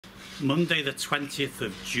Monday the 20th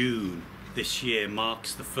of June this year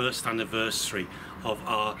marks the first anniversary of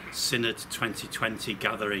our Synod 2020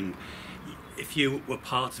 gathering. If you were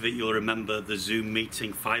part of it, you'll remember the Zoom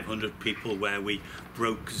meeting, 500 people, where we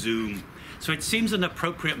broke Zoom. So it seems an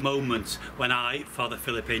appropriate moment when I, Father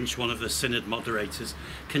Philip Inch, one of the Synod moderators,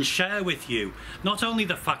 can share with you not only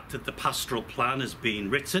the fact that the pastoral plan has been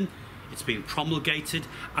written, it's been promulgated,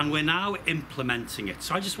 and we're now implementing it.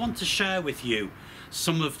 So I just want to share with you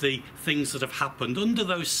some of the things that have happened under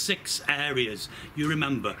those 6 areas. You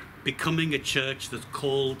remember, becoming a church that's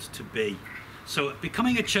called to be. So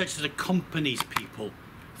becoming a church that accompanies people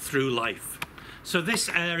through life. So this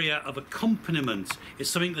area of accompaniment is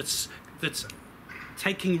something that's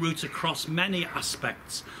taking root across many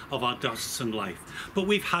aspects of our diocesan life. But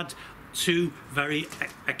we've had 2 very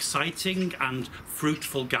exciting and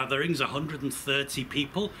fruitful gatherings. 130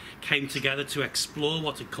 people came together to explore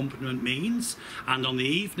what accompaniment means, and on the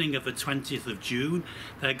evening of the 20th of June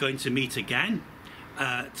they're going to meet again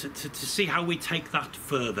to see how we take that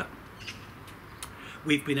further.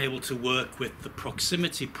 We've been able to work with the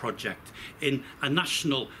Proximity Project in a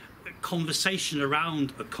national conversation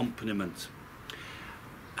around accompaniment.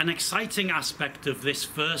 An exciting aspect of this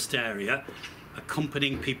first area,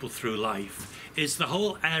 accompanying people through life, is the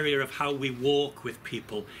whole area of how we walk with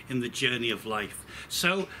people in the journey of life.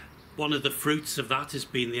 So one of the fruits of that has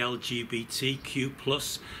been the LGBTQ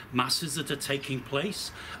plus masses that are taking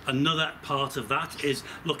place. Another part of that is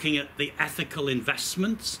looking at the ethical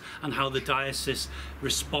investments and how the diocese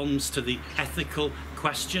responds to the ethical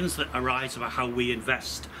questions that arise about how we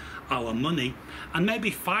invest our money. And maybe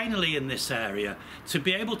finally in this area, to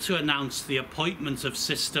be able to announce the appointment of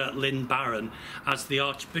Sister Lynn Barron as the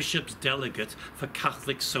Archbishop's delegate for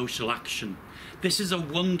Catholic Social Action. This is a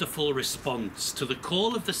wonderful response to the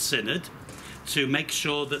call of the Synod to make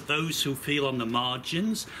sure that those who feel on the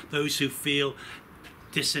margins, those who feel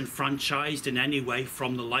disenfranchised in any way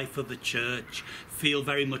from the life of the church, feel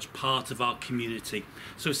very much part of our community.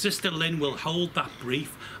 So Sister Lynn will hold that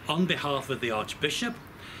brief on behalf of the Archbishop.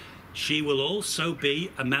 She will also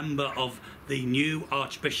be a member of the new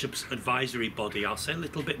Archbishop's advisory body. I'll say a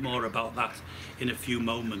little bit more about that in a few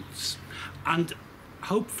moments. And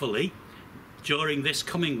hopefully, during this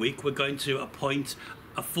coming week, we're going to appoint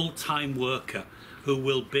a full-time worker who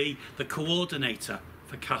will be the coordinator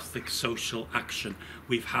for Catholic Social Action.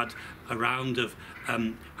 We've had a round of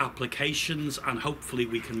applications, and hopefully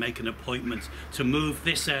we can make an appointment to move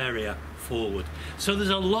this area forward. So there's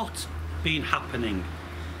a lot been happening.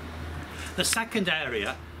 The second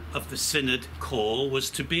area of the Synod call was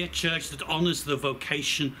to be a church that honours the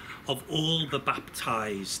vocation of all the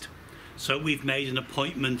baptised. So we've made an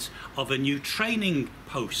appointment of a new training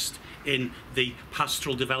post in the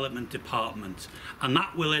Pastoral Development Department, and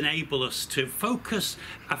that will enable us to focus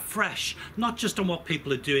afresh not just on what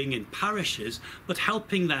people are doing in parishes, but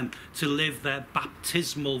helping them to live their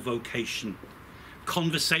baptismal vocation.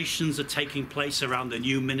 Conversations are taking place around the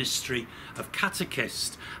new ministry of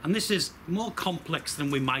catechist, and this is more complex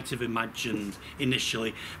than we might have imagined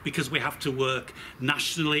initially, because we have to work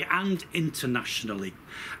nationally and internationally.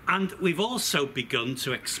 And we've also begun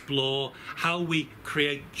to explore how we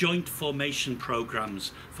create joint formation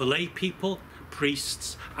programs for lay people,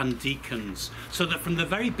 priests and deacons, so that from the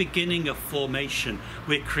very beginning of formation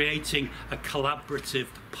we're creating a collaborative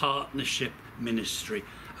partnership ministry,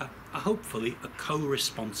 hopefully a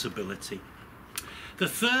co-responsibility. The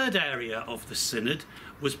third area of the Synod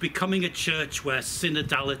was becoming a church where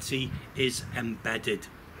synodality is embedded.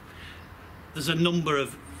 There's a number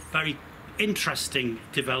of very interesting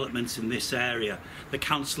developments in this area. The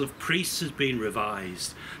Council of Priests has been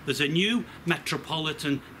revised. There's a new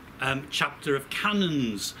Metropolitan chapter of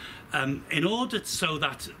canons in order so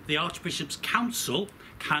that the Archbishop's Council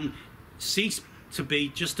can cease to be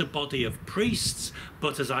just a body of priests,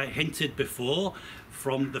 but as I hinted before,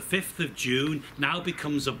 from the 5th of June now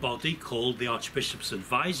becomes a body called the Archbishop's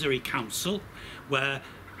Advisory Council, where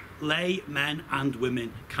lay men and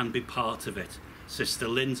women can be part of it. Sister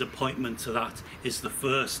Lynn's appointment to that is the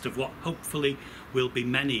first of what hopefully will be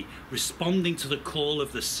many, responding to the call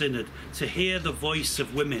of the Synod to hear the voice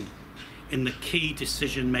of women in the key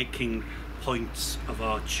decision-making points of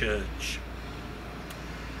our church.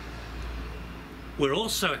 We're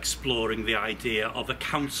also exploring the idea of a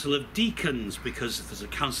council of deacons, because there's a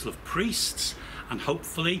council of priests, and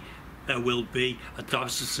hopefully there will be a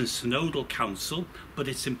diocesan synodal council, but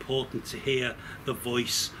it's important to hear the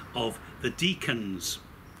voice of the deacons.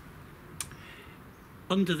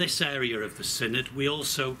 Under this area of the Synod, we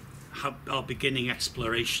also are beginning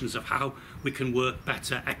explorations of how we can work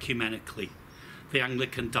better ecumenically. the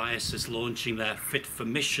Anglican Diocese launching their Fit for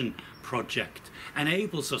Mission project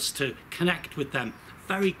enables us to connect with them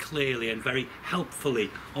very clearly and very helpfully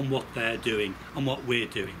on what they're doing and what we're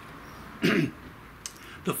doing.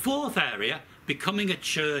 The fourth area, becoming a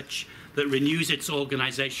church that renews its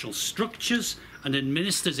organisational structures and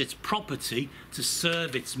administers its property to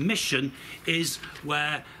serve its mission, is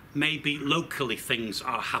where maybe locally things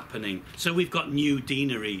are happening. So we've got new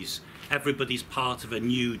deaneries. Everybody's part of a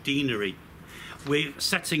new deanery. We're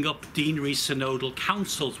setting up deanery synodal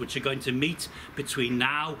councils, which are going to meet between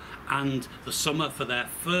now and the summer for their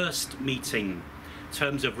first meeting.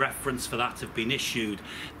 Terms of reference for that have been issued.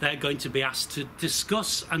 They're going to be asked to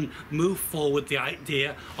discuss and move forward the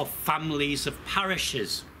idea of families of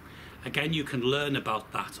parishes. Again, you can learn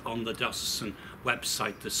about that on the diocesan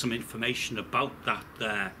website. There's some information about that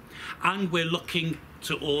there. And we're looking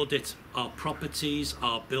to audit our properties,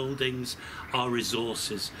 our buildings, our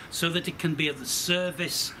resources, so that it can be at the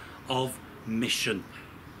service of mission.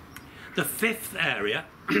 The fifth area,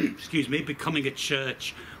 excuse me, becoming a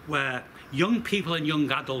church where young people and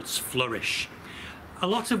young adults flourish. A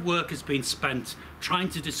lot of work has been spent trying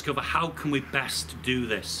to discover how can we best do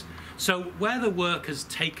this. So where the work has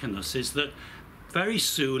taken us is that very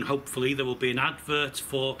soon, hopefully, there will be an advert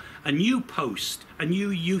for a new post, a new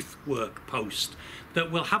youth work post,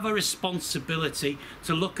 that will have a responsibility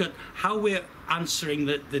to look at how we're answering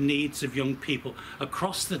the needs of young people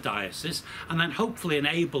across the diocese, and then hopefully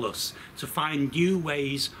enable us to find new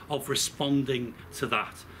ways of responding to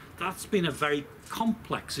that. That's been a very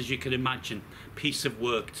complex, as you can imagine, piece of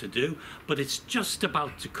work to do, but it's just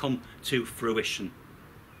about to come to fruition.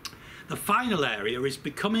 The final area is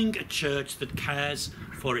becoming a church that cares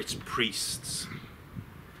for its priests.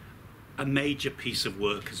 A major piece of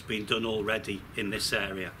work has been done already in this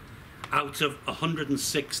area. Out of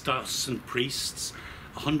 106 diocesan priests,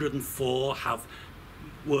 104 have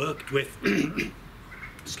worked with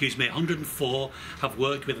excuse me, 104 have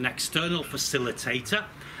worked with an external facilitator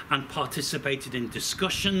and participated in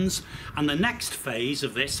discussions, and the next phase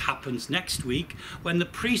of this happens next week, when the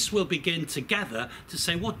priests will begin together to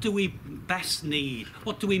say, what do we best need,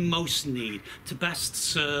 what do we most need to best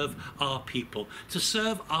serve our people, to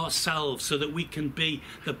serve ourselves, so that we can be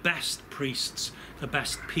the best priests, the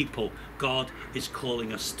best people God is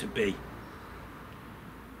calling us to be.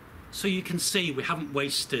 So you can see we haven't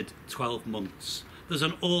wasted 12 months. There's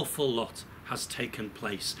an awful lot has taken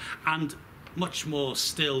place, and much more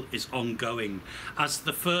still is ongoing. As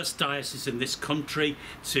the first diocese in this country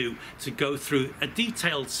to go through a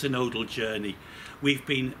detailed synodal journey, we've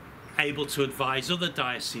been able to advise other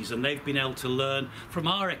dioceses, and they've been able to learn from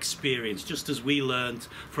our experience, just as we learned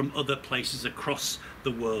from other places across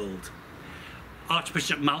the world.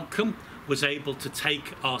 Archbishop Malcolm was able to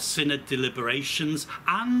take our synod deliberations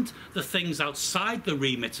and the things outside the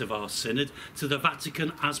remit of our synod to the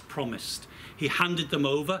Vatican as promised. He handed them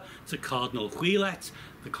over to Cardinal Huillet,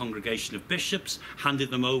 the Congregation of Bishops,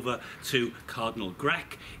 handed them over to Cardinal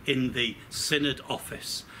Grech in the synod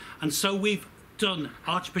office. And so we've done,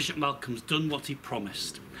 Archbishop Malcolm's done what he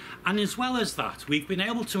promised. And as well as that, we've been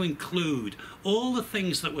able to include all the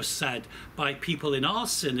things that were said by people in our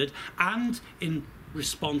synod and in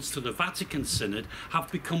response to the Vatican Synod, have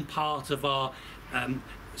become part of our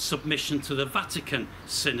submission to the Vatican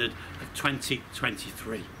Synod of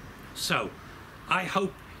 2023. So I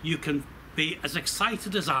hope you can be as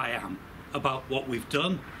excited as I am about what we've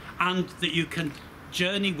done, and that you can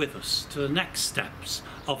journey with us to the next steps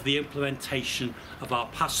of the implementation of our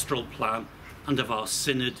pastoral plan and of our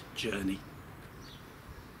synod journey.